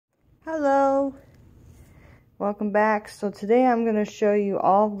Hello, welcome back. So today I'm going to show you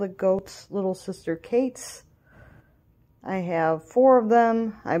all the goat's little sister Kates. I have 4 of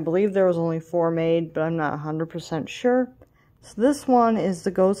them. I believe there was only 4 made, but I'm not 100% sure. So this one is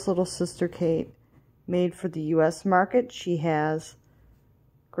the goat's little sister Kate, made for the US market. She has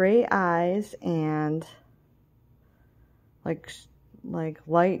gray eyes and like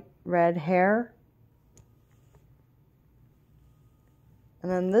light red hair.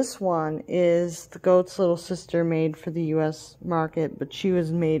 And then this one is the goat's little sister, made for the US market, but she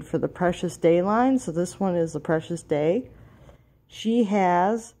was made for the Precious Day line, so this one is the Precious Day. She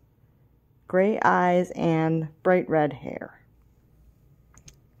has gray eyes and bright red hair.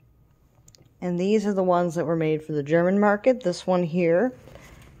 And these are the ones that were made for the German market. This one here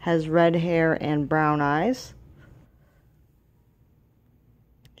has red hair and brown eyes.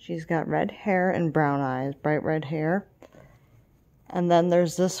 She's got red hair and brown eyes, bright red hair. And then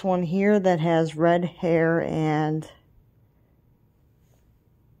there's this one here that has red hair and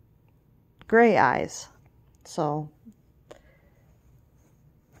gray eyes. So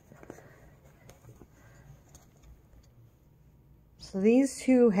these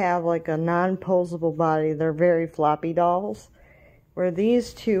two have like a non-posable body. They're very floppy dolls, where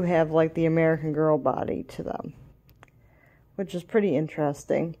these two have like the American Girl body to them, which is pretty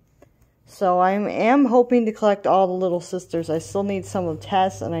interesting. So I am hoping to collect all the little sisters. I still need some of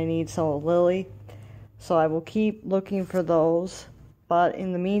Tess and I need some of Lily. So I will keep looking for those. But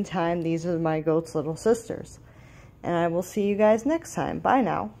in the meantime, these are my goat's little sisters. And I will see you guys next time. Bye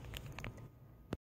now.